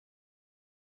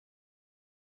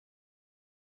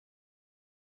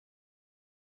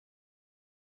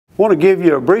I want to give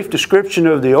you a brief description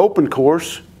of the open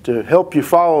course to help you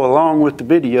follow along with the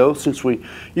video. Since we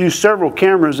use several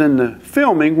cameras in the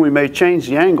filming, we may change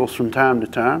the angles from time to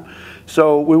time.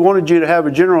 So we wanted you to have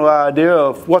a general idea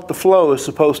of what the flow is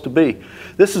supposed to be.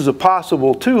 This is a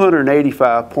possible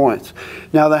 285 points.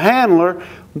 Now the handler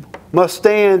must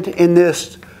stand in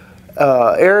this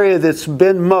area that's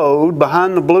been mowed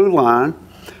behind the blue line,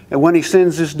 and when he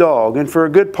sends his dog, and for a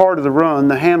good part of the run,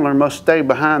 the handler must stay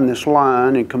behind this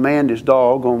line and command his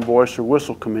dog on voice or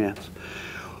whistle commands.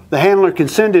 The handler can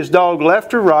send his dog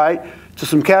left or right to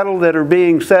some cattle that are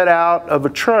being set out of a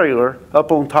trailer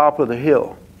up on top of the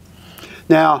hill.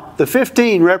 Now, the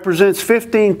 15 represents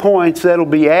 15 points that will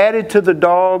be added to the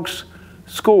dog's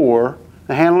score,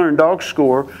 the handler and dog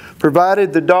score,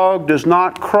 provided the dog does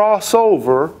not cross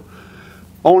over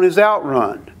on his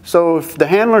outrun. So if the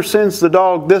handler sends the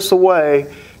dog this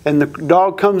away and the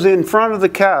dog comes in front of the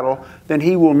cattle, then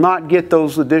he will not get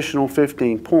those additional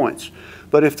 15 points.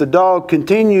 But if the dog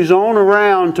continues on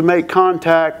around to make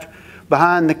contact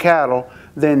behind the cattle,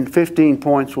 then 15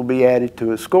 points will be added to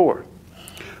his score.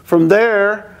 From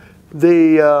there,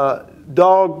 the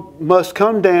dog must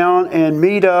come down and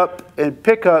meet up and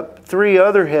pick up 3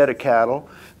 other head of cattle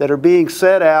that are being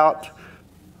set out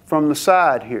from the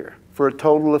side here for a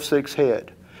total of 6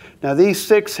 head. Now these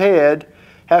 6 head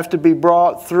have to be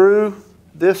brought through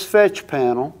this fetch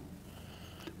panel.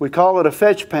 We call it a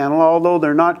fetch panel, although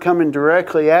they're not coming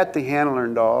directly at the handler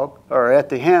and dog, or at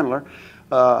the handler,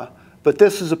 but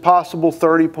this is a possible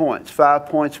 30 points, 5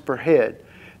 points per head.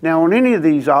 Now on any of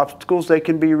these obstacles, they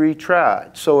can be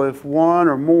retried. So if one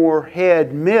or more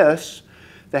head miss,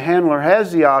 the handler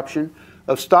has the option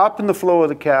of stopping the flow of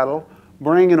the cattle,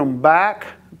 bringing them back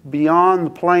beyond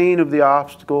the plane of the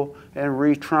obstacle and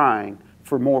retrying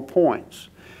for more points.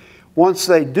 Once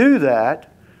they do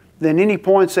that, then any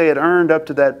points they had earned up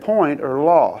to that point are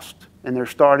lost and they're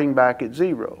starting back at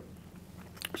 0.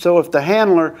 So if the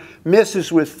handler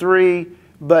misses with 3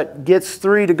 but gets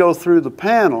 3 to go through the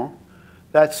panel,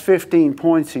 that's 15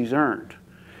 points he's earned.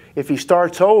 If he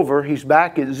starts over, he's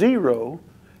back at 0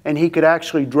 and he could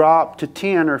actually drop to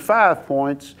 10 or 5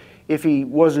 points if he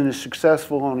wasn't as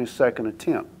successful on his second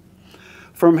attempt.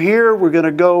 From here, we're going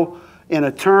to go in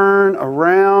a turn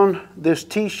around this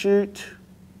T-chute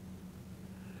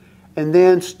and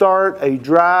then start a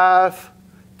drive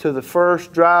to the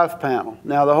first drive panel.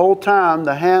 Now the whole time,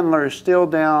 the handler is still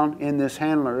down in this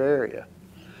handler area.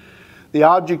 The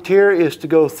object here is to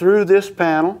go through this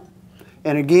panel,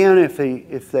 and again,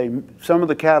 if some of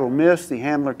the cattle miss, the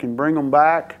handler can bring them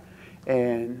back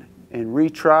and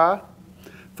retry.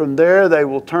 From there, they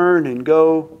will turn and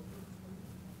go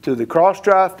to the cross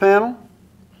drive panel.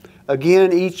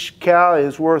 Again, each cow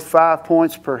is worth 5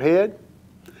 points per head.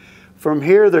 From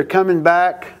here, they're coming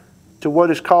back to what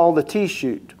is called the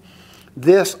T-chute.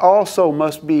 This also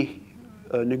must be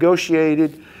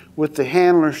negotiated with the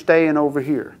handler staying over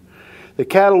here. The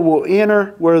cattle will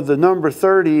enter where the number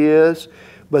 30 is,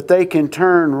 but they can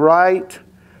turn right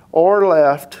or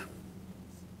left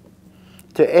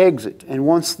to exit. And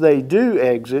once they do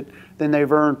exit, then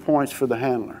they've earned points for the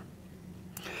handler.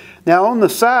 Now on the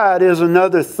side is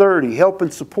another 30.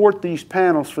 Helping support these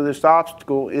panels for this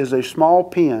obstacle is a small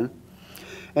pin.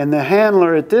 And the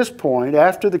handler at this point,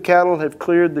 after the cattle have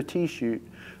cleared the T-chute,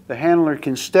 the handler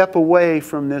can step away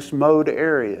from this mowed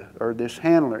area, or this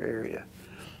handler area.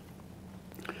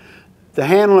 The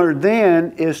handler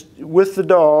then is, with the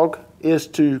dog, is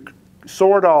to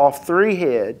sort off 3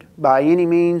 head by any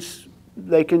means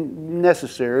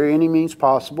necessary, any means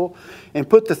possible, and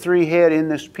put the 3 head in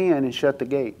this pen and shut the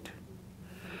gate.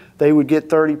 They would get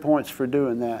 30 points for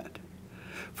doing that.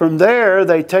 From there,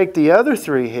 they take the other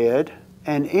 3 head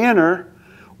and enter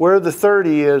where the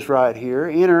 30 is right here,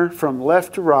 enter from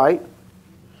left to right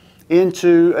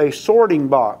into a sorting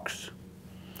box.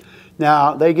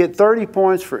 Now, they get 30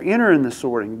 points for entering the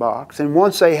sorting box, and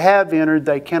once they have entered,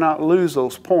 they cannot lose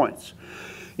those points.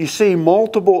 You see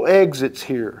multiple exits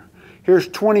here. Here's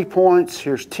 20 points,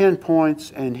 here's 10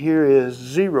 points, and here is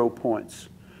 0 points.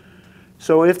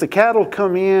 So if the cattle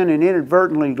come in and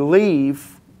inadvertently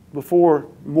leave before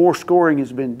more scoring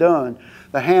has been done,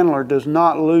 the handler does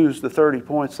not lose the 30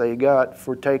 points they got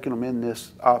for taking them in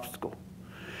this obstacle.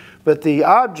 But the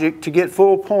object to get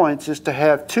full points is to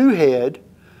have 2 head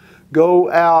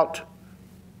go out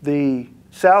the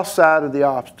south side of the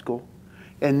obstacle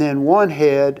and then 1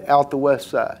 head out the west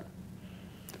side.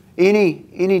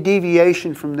 Any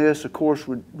deviation from this, of course,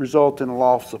 would result in a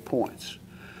loss of points.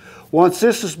 Once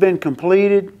this has been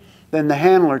completed, then the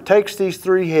handler takes these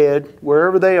 3 head,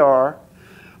 wherever they are,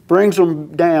 brings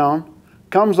them down,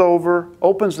 comes over,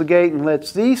 opens the gate and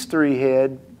lets these 3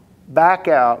 head back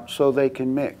out so they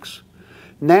can mix.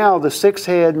 Now the 6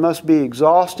 head must be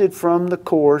exhausted from the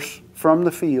course, from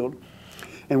the field,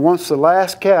 and once the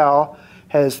last cow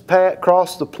has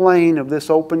crossed the plane of this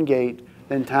open gate,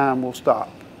 then time will stop.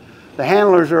 The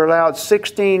handlers are allowed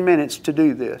 16 minutes to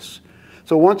do this.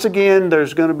 So once again,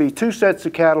 there's going to be 2 sets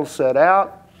of cattle set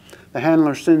out. The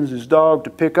handler sends his dog to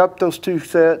pick up those 2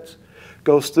 sets,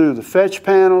 goes through the fetch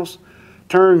panels,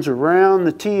 turns around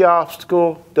the T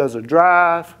obstacle, does a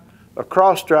drive, a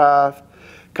cross drive,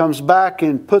 comes back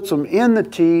and puts them in the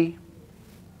T.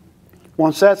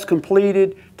 Once that's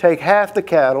completed, take half the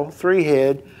cattle, 3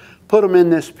 head, put them in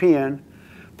this pen,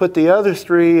 put the other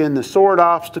 3 in the sword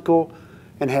obstacle,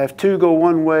 and have 2 go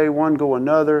one way, 1 go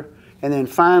another, and then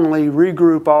finally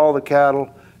regroup all the cattle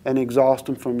and exhaust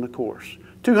them from the course.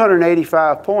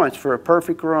 285 points for a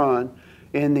perfect run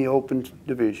in the open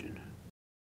division.